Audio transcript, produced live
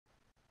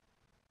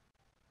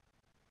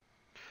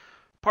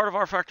Part of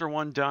rFactor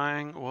 1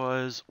 dying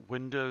was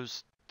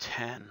Windows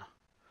 10.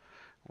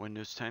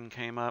 Windows 10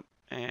 came up,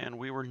 and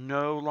we were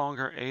no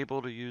longer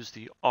able to use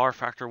the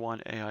rFactor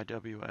 1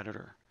 AIW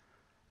Editor.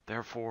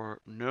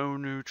 Therefore, no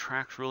new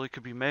tracks really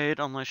could be made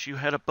unless you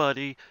had a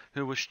buddy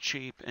who was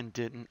cheap and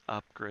didn't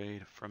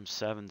upgrade from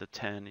 7 to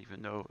 10,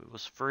 even though it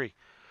was free.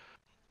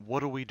 What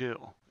do?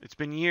 It's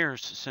been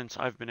years since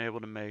I've been able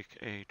to make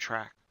a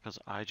track because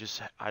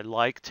I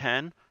like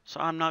 10, so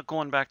I'm not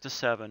going back to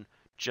 7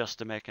 just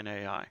to make an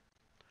AI.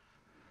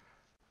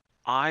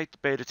 I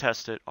beta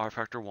tested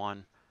rFactor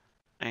 1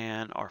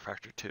 and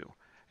rFactor 2,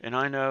 and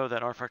I know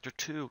that rFactor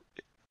 2,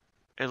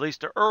 at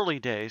least the early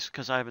days,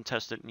 because I haven't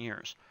tested it in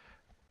years,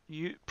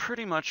 you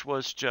pretty much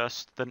was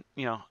just the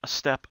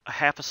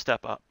half a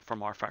step up from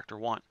rFactor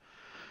 1.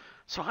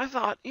 So I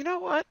thought, you know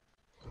what?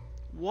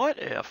 What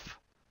if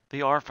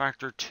the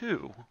rFactor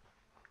 2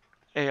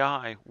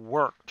 AI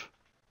worked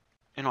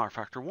in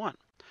rFactor 1?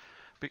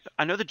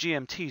 I know the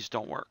GMTs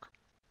don't work,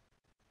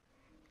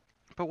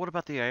 but what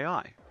about the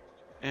AI?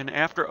 And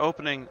after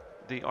opening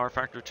the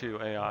rFactor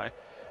 2 AI,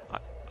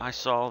 I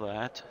saw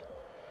that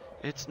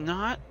it's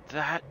not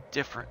that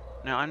different.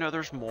 Now, I know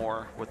there's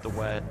more with the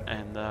wet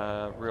and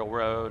the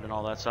railroad and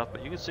all that stuff,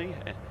 but you can see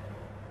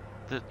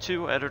the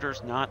two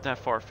editors not that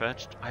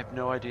far-fetched. I have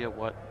no idea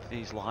what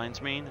these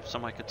lines mean. If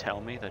somebody could tell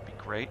me, that'd be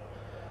great.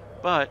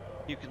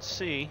 But you can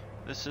see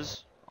this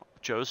is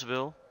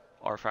Joesville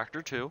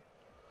rFactor 2.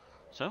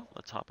 So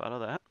let's hop out of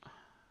that.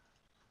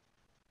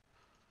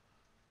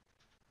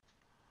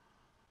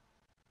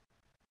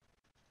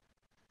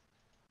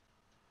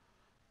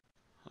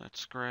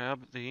 Let's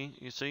grab the,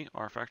 you see,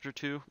 rFactor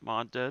 2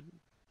 mod dead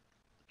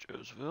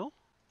Joesville.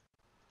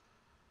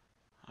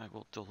 I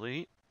will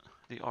delete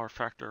the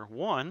rFactor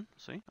 1,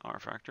 see,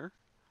 rFactor,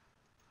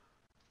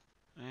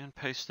 and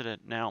paste it in.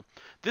 Now,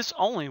 this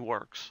only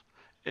works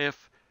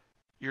if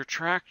your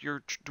track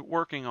you're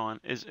working on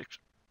is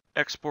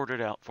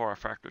exported out for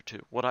rFactor 2.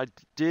 What I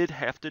did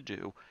have to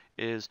do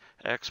is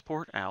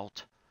export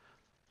out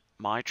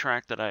my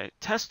track that I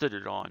tested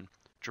it on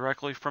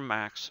directly from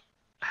Max.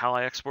 How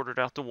I exported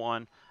out to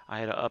 1, I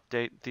had to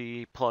update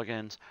the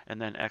plugins and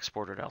then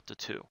export it out to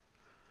 2.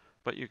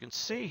 But you can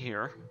see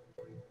here,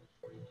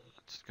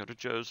 let's go to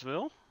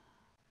Joesville.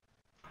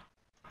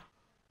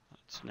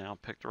 Let's now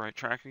pick the right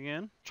track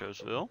again,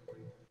 Joesville.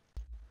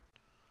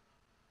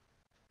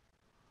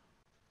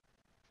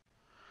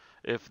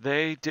 If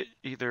they did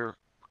either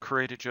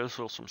created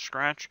Joesville from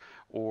scratch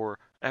or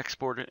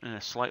export it in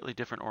a slightly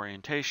different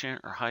orientation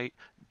or height,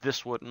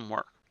 this wouldn't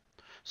work.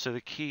 So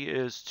the key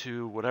is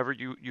to whatever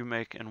you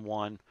make in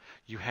 1,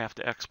 you have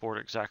to export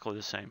exactly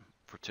the same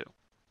for 2.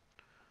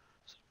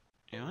 So,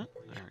 you know what?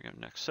 There we go.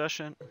 Next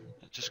session.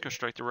 Just go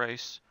straight to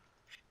race.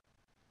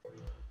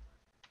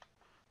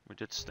 We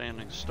did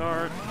standing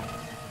start.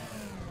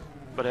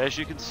 But as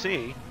you can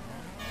see,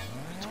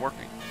 it's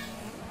working.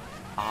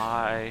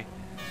 It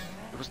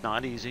was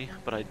not easy,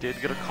 but I did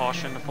get a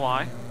caution to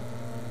fly.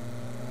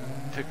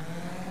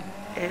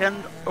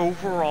 And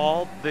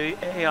overall, the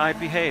AI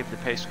behaved. The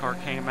pace car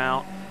came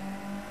out,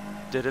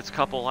 did its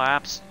couple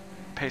laps,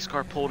 pace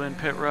car pulled in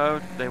pit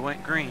road, they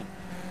went green.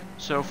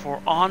 So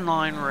for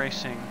online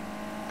racing,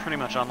 pretty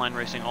much online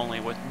racing only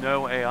with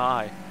no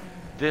AI,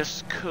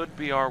 this could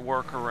be our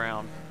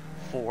workaround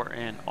for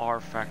an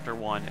rFactor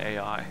 1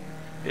 AI,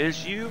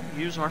 is you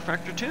use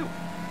rFactor 2.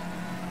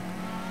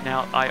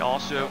 Now, I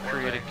also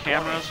created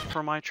cameras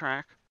for my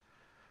track,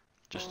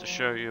 just to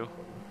show you.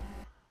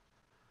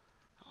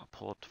 I'll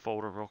pull up the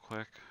folder real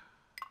quick.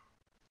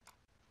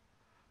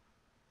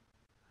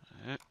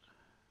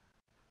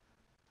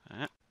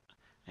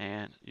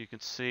 And you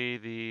can see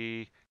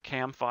the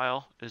cam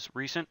file is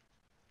recent.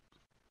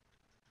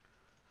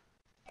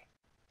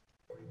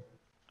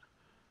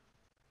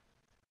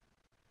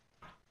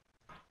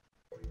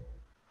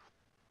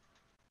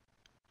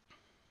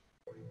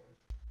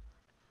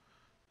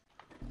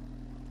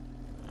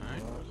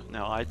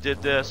 Now I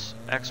did this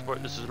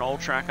export. This is an old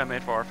track I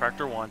made for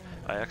rFactor 1.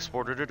 I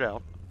exported it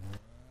out,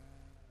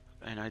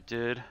 and I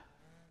did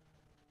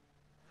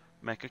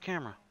make a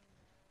camera.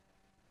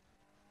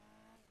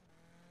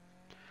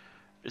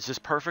 Is this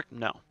perfect?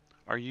 No.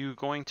 Are you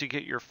going to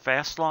get your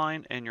fast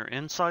line and your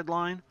inside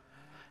line?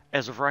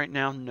 As of right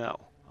now, no.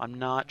 I'm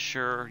not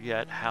sure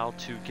yet how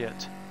to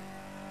get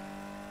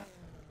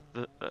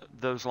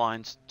those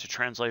lines to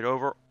translate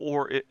over,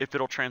 or if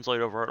it'll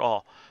translate over at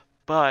all.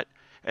 But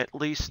at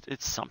least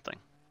it's something.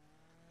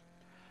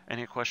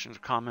 Any questions or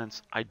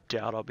comments? I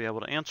doubt I'll be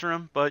able to answer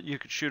them, but you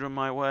could shoot them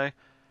my way.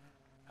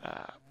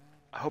 I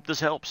hope this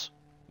helps.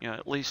 You know,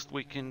 at least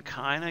we can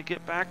kind of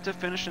get back to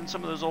finishing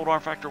some of those old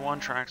rFactor 1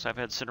 tracks I've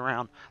had sit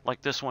around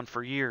like this one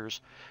for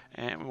years,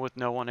 and with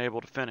no one able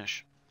to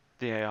finish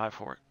the AI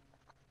for it.